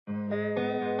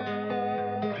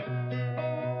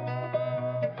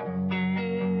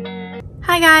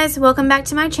Hi guys, welcome back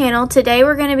to my channel. Today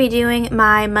we're going to be doing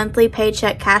my monthly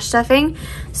paycheck cash stuffing.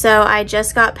 So I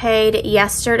just got paid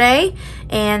yesterday,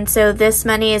 and so this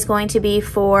money is going to be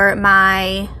for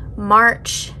my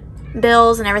March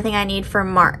bills and everything I need for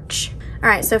March. All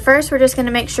right, so first we're just going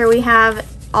to make sure we have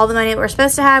all the money that we're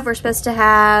supposed to have. We're supposed to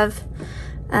have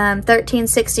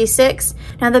 $13.66.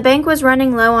 Now the bank was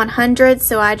running low on hundreds,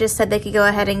 so I just said they could go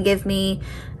ahead and give me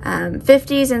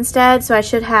 50s instead. So I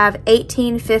should have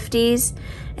 18 50s,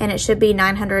 and it should be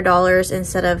 $900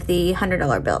 instead of the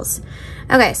 $100 bills.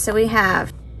 Okay, so we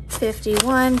have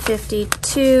 51,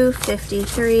 52,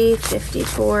 53,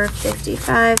 54,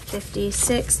 55,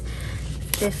 56,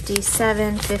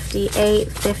 57,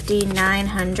 58,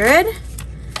 5900.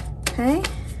 Okay.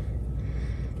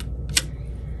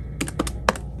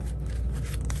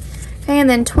 Okay, and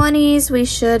then 20s, we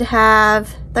should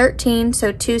have 13,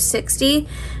 so 260,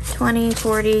 20,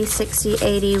 40, 60,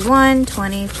 81,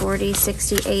 20, 40,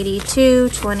 60, 82,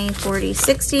 20, 40,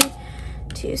 60,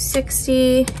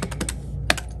 260.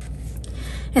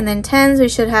 And then 10s, we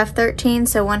should have 13,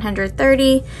 so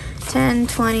 130, 10,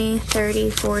 20, 30,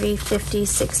 40, 50,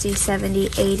 60, 70,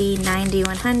 80, 90,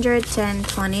 100, 10,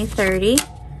 20, 30.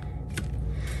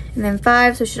 And then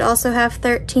 5s, we should also have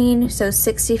 13, so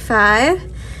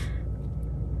 65.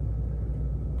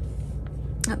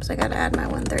 Oops, I gotta add my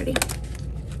 130.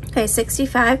 Okay,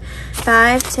 65,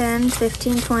 5, 10,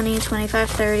 15, 20, 25,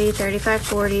 30, 35,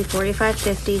 40, 45,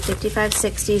 50, 55,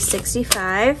 60,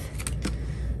 65.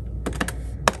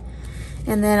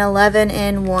 And then 11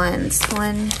 in ones.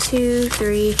 1, 2,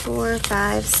 3, 4,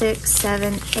 5, 6,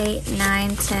 7, 8,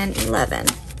 9, 10, 11.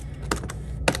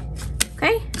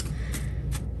 Okay.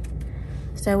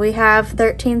 So we have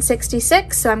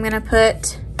 1366, so I'm gonna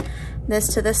put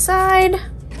this to the side.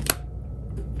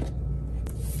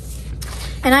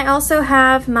 And I also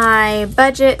have my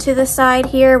budget to the side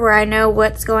here where I know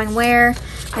what's going where,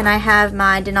 and I have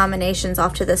my denominations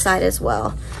off to the side as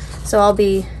well. So I'll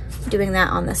be doing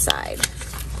that on the side.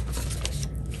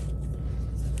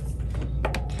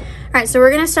 All right, so we're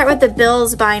gonna start with the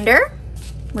bills binder,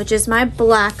 which is my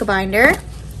black binder.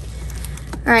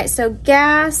 All right, so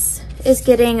gas is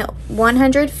getting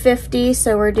 150,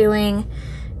 so we're doing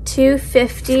 2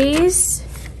 50s,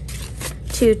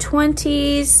 2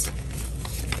 20s,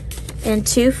 and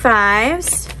 2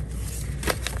 5s.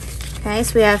 Okay,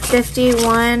 so we have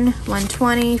 51,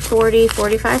 120, 40,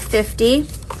 45, 50.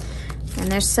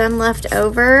 And there's some left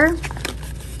over.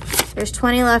 There's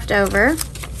 20 left over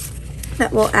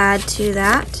that we'll add to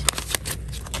that.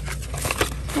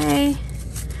 Okay,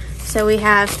 so we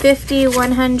have 50,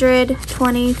 100,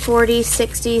 20, 40,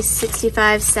 60,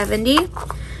 65, 70.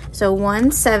 So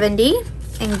 170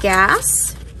 in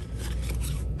gas.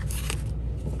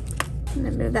 I'm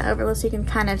gonna move that over so you can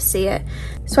kind of see it.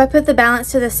 So I put the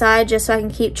balance to the side just so I can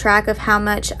keep track of how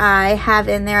much I have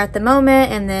in there at the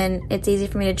moment, and then it's easy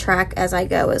for me to track as I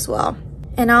go as well.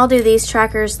 And I'll do these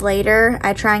trackers later.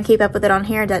 I try and keep up with it on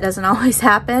here. That doesn't always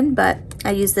happen, but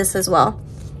I use this as well.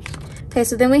 Okay,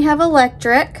 so then we have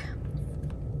electric,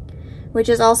 which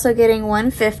is also getting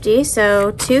 150.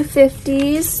 So 2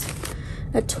 50s,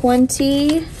 a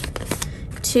 20,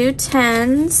 2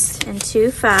 10s, and 2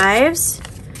 5s.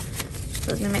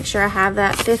 So I'm gonna make sure I have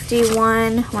that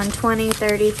 51, 120,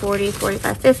 30, 40,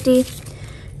 45, 50.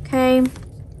 Okay.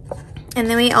 And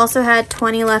then we also had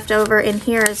 20 left over in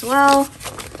here as well,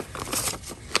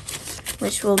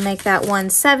 which will make that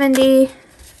 170.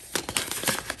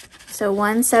 So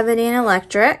 170 in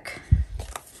electric.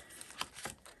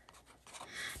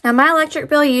 Now my electric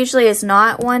bill usually is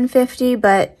not 150,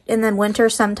 but in the winter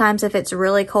sometimes if it's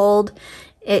really cold,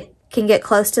 it can get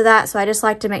close to that, so I just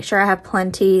like to make sure I have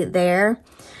plenty there.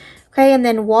 Okay, and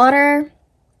then water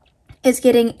is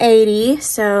getting 80,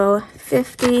 so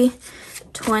 50,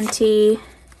 20,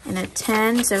 and a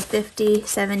 10, so 50,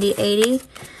 70, 80.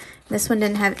 This one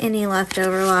didn't have any left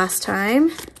over last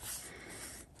time.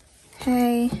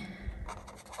 Okay.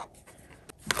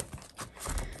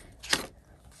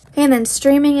 And then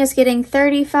streaming is getting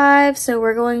 35, so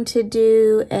we're going to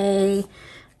do a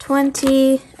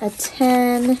 20, a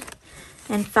 10,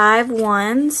 and 5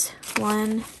 1s.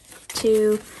 1,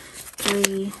 2,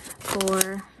 3,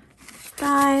 4,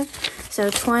 5. So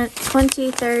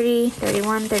 20, 30,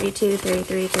 31, 32,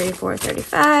 33, 34,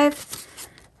 35.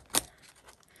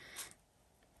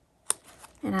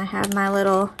 And I have my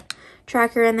little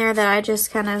tracker in there that I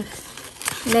just kind of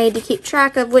made to keep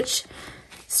track of which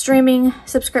streaming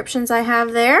subscriptions I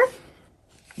have there.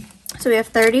 So we have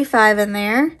 35 in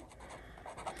there.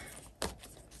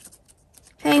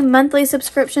 Okay, monthly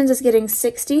subscriptions is getting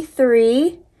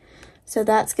 63. So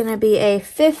that's going to be a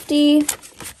 50,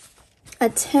 a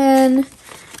 10,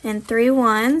 and 3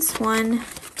 ones. 1,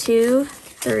 2,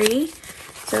 3.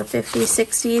 So 50,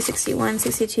 60, 61,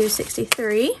 62,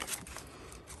 63.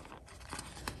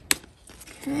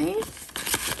 Okay.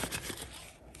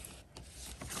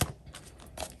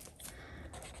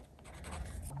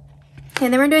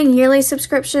 And then we're doing yearly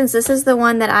subscriptions. This is the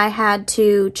one that I had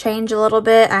to change a little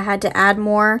bit. I had to add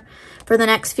more for the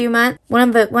next few months.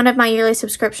 One of my yearly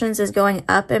subscriptions is going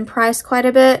up in price quite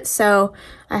a bit, so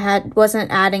I wasn't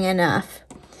adding enough.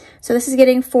 So this is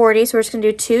getting 40, so we're just gonna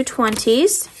do 2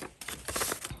 20s.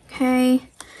 Okay,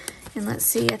 and let's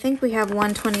see, I think we have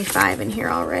 125 in here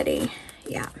already.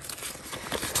 Yeah.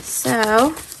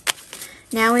 So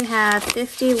now we have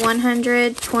 50,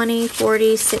 100, 20,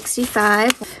 40,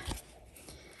 65.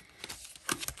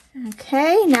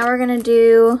 Okay, now we're gonna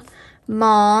do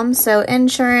mom. So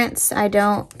insurance, I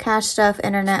don't. Cash stuff,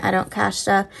 internet, I don't cash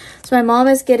stuff. So my mom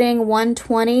is getting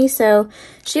 120. So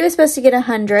she was supposed to get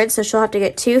 100, so she'll have to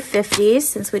get 2 50s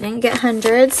since we didn't get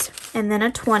hundreds, and then a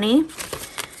 20.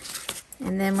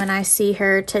 And then when I see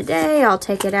her today, I'll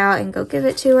take it out and go give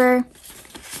it to her.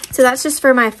 So that's just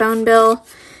for my phone bill.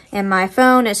 And my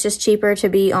phone, it's just cheaper to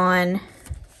be on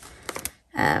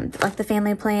like the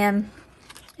family plan.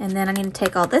 And then I need to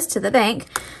take all this to the bank.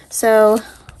 So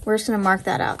we're just gonna mark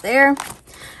that out there. All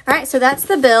right, so that's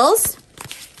the bills.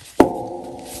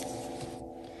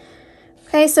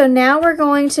 Okay, so now we're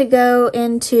going to go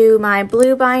into my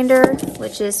blue binder,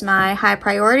 which is my high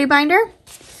priority binder.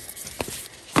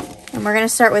 And we're gonna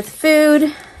start with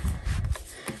food.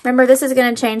 Remember, this is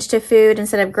gonna change to food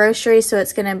instead of groceries, so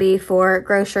it's gonna be for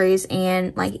groceries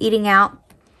and like eating out.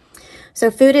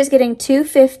 So food is getting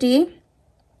 250.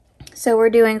 So we're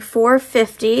doing 4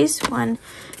 50s. 1,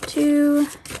 2,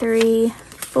 3,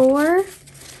 4.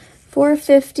 4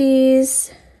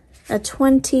 50s, a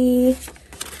 20,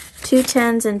 2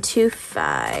 10s, and 2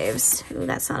 5s. Ooh,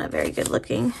 that's not a very good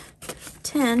looking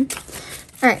 10.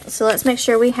 All right, so let's make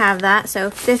sure we have that. So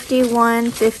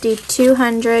 51, 50,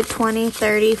 200, 20,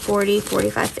 30, 40,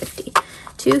 45, 50.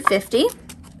 250.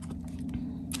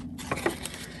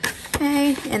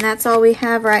 Okay, and that's all we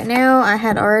have right now. I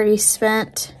had already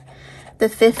spent the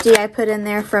 50 I put in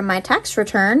there from my tax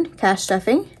return, cash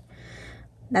stuffing.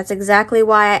 That's exactly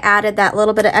why I added that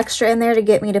little bit of extra in there to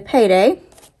get me to payday.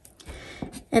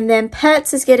 And then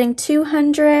pets is getting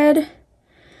 200.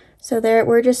 So there,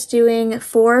 we're just doing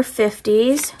 4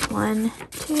 50s. 1,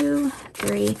 2,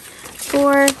 3,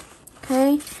 4.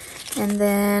 Okay, and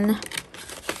then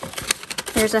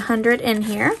there's 100 in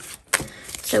here.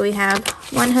 So we have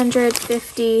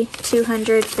 150,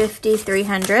 250,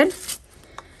 300.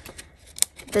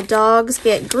 The dogs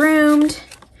get groomed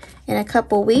in a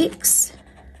couple weeks,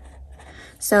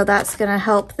 so that's gonna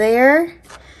help there.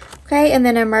 Okay, and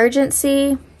then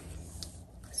emergency,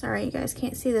 sorry you guys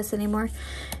can't see this anymore.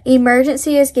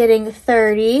 Emergency is getting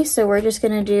 30, so we're just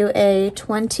gonna do a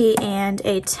 20 and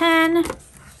a 10.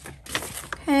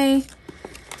 Okay,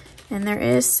 and there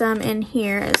is some in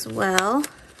here as well,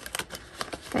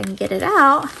 if I can get it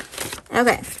out.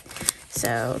 Okay,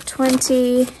 so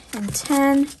 20 and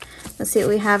 10. Let's see what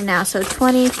we have now. So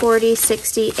 20, 40,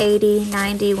 60, 80,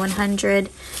 90, 100,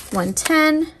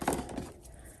 110.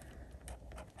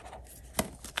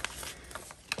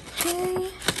 Okay.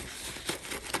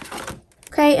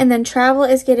 Okay, and then travel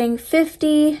is getting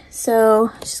 50. So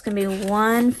it's just gonna be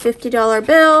one $50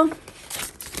 bill.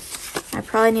 I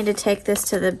probably need to take this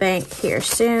to the bank here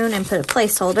soon and put a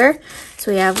placeholder.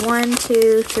 So we have 1,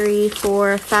 2, 3,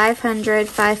 4, 500,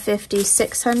 550,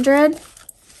 600.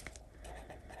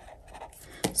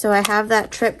 So I have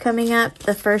that trip coming up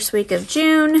the first week of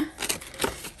June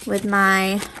with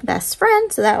my best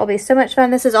friend. So that will be so much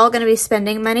fun. This is all going to be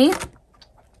spending money.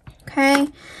 Okay.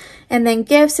 And then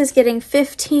gifts is getting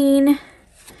 15.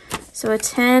 So a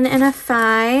 10 and a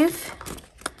 5.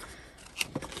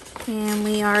 And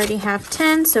we already have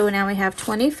 10. So now we have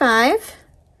 25.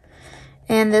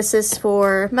 And this is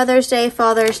for Mother's Day,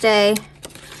 Father's Day,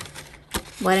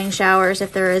 wedding showers,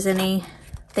 if there is any,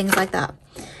 things like that.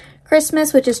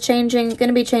 Christmas, which is going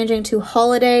to be changing to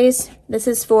holidays. This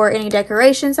is for any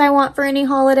decorations I want for any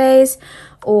holidays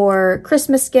or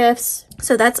Christmas gifts.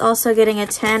 So that's also getting a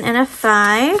 10 and a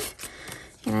 5.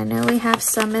 And I know we have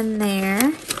some in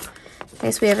there.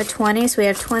 Okay, so we have a 20, so we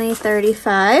have 20,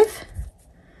 35.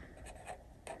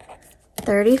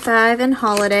 35 in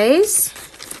holidays.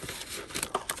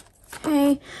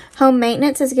 Okay, home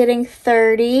maintenance is getting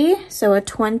 30, so a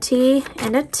 20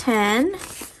 and a 10.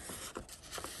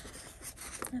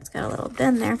 It's got a little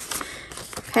bend there.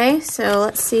 Okay, so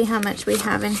let's see how much we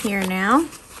have in here now.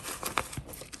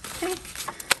 Okay,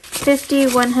 50,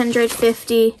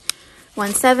 150,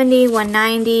 170,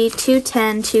 190,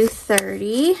 210,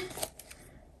 230.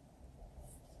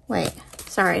 Wait,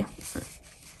 sorry.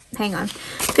 Hang on.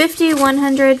 50,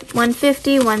 100,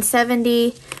 150,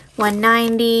 170,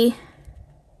 190,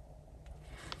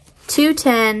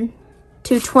 210,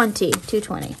 220,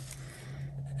 220.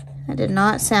 That did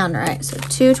not sound right. So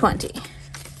 220.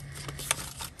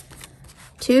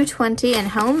 220 in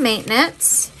home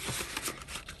maintenance,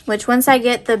 which once I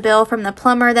get the bill from the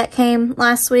plumber that came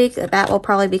last week, that will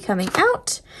probably be coming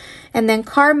out. And then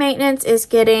car maintenance is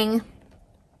getting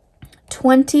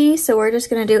 20, so we're just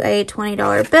going to do a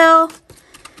 $20 bill.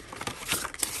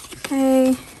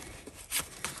 Okay.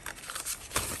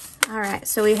 All right,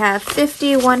 so we have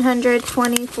 50, 100,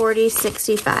 20, 40,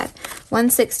 65.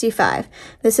 165.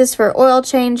 This is for oil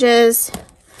changes,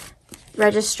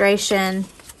 registration,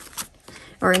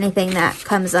 or anything that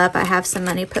comes up. I have some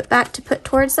money put back to put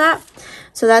towards that.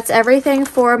 So that's everything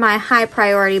for my high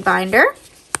priority binder.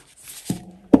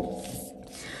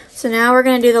 So now we're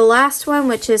going to do the last one,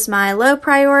 which is my low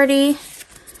priority,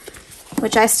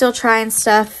 which I still try and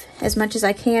stuff as much as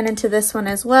I can into this one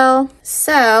as well.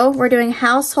 So we're doing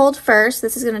household first.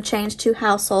 This is going to change to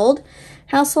household.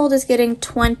 Household is getting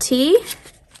 20.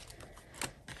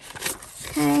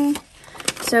 Okay.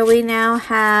 So we now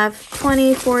have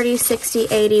 20, 40, 60,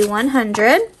 80,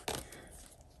 100.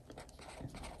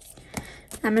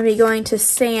 I'm going to be going to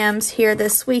Sam's here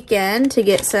this weekend to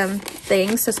get some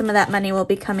things, so some of that money will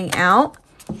be coming out.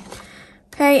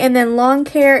 Okay, and then lawn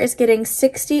care is getting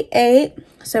 68.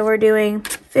 So we're doing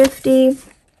 50,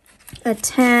 a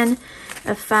 10,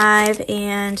 a 5,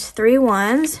 and 3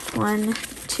 ones. 1,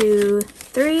 2,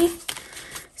 3.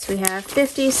 So we have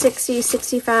 50, 60,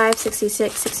 65,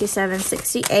 66, 67,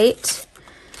 68.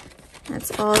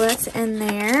 That's all that's in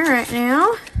there right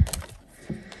now.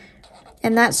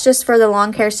 And that's just for the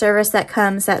lawn care service that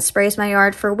comes, that sprays my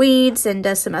yard for weeds and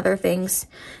does some other things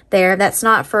there. That's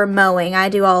not for mowing. I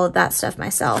do all of that stuff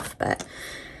myself, but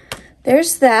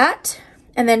there's that.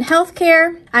 And then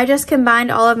healthcare, I just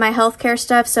combined all of my healthcare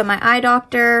stuff. So my eye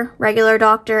doctor, regular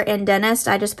doctor, and dentist,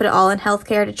 I just put it all in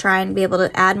healthcare to try and be able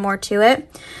to add more to it.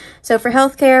 So for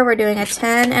healthcare, we're doing a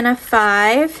 10 and a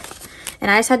 5. And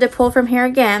I just had to pull from here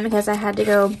again because I had to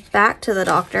go back to the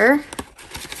doctor.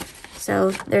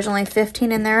 So there's only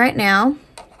 15 in there right now.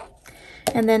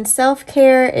 And then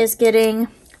self-care is getting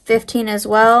 15 as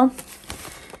well.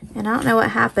 And I don't know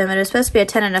what happened, but it was supposed to be a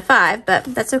 10 and a 5, but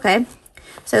that's okay.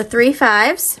 So 3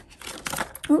 5s.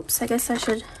 Oops, I guess I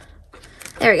should,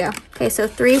 there we go. Okay, so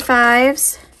 3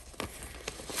 5s.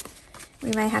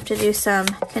 We may have to do some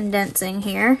condensing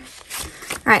here.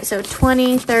 All right, so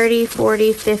 20, 30,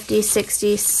 40, 50,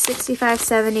 60, 65,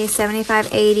 70,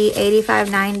 75, 80,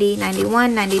 85, 90,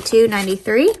 91, 92,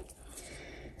 93.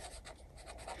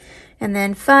 And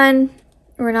then fun,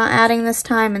 we're not adding this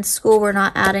time, and school, we're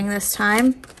not adding this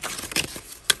time.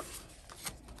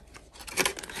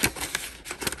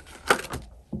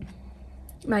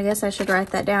 I guess I should write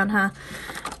that down, huh?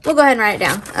 We'll go ahead and write it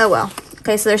down. Oh, well.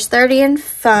 Okay, so there's 30 in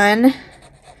fun.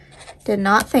 Did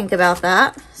not think about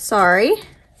that. Sorry.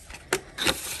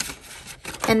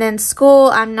 And then school,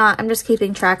 I'm just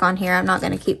keeping track on here. I'm not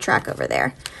going to keep track over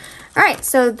there. All right,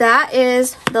 so that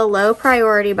is the low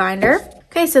priority binder.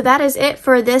 Okay, so that is it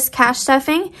for this cash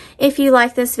stuffing. If you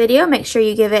like this video, make sure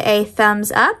you give it a thumbs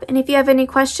up. And if you have any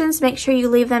questions, make sure you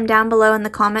leave them down below in the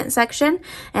comment section,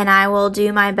 and I will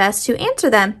do my best to answer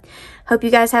them. Hope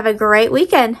you guys have a great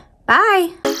weekend.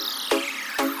 Bye.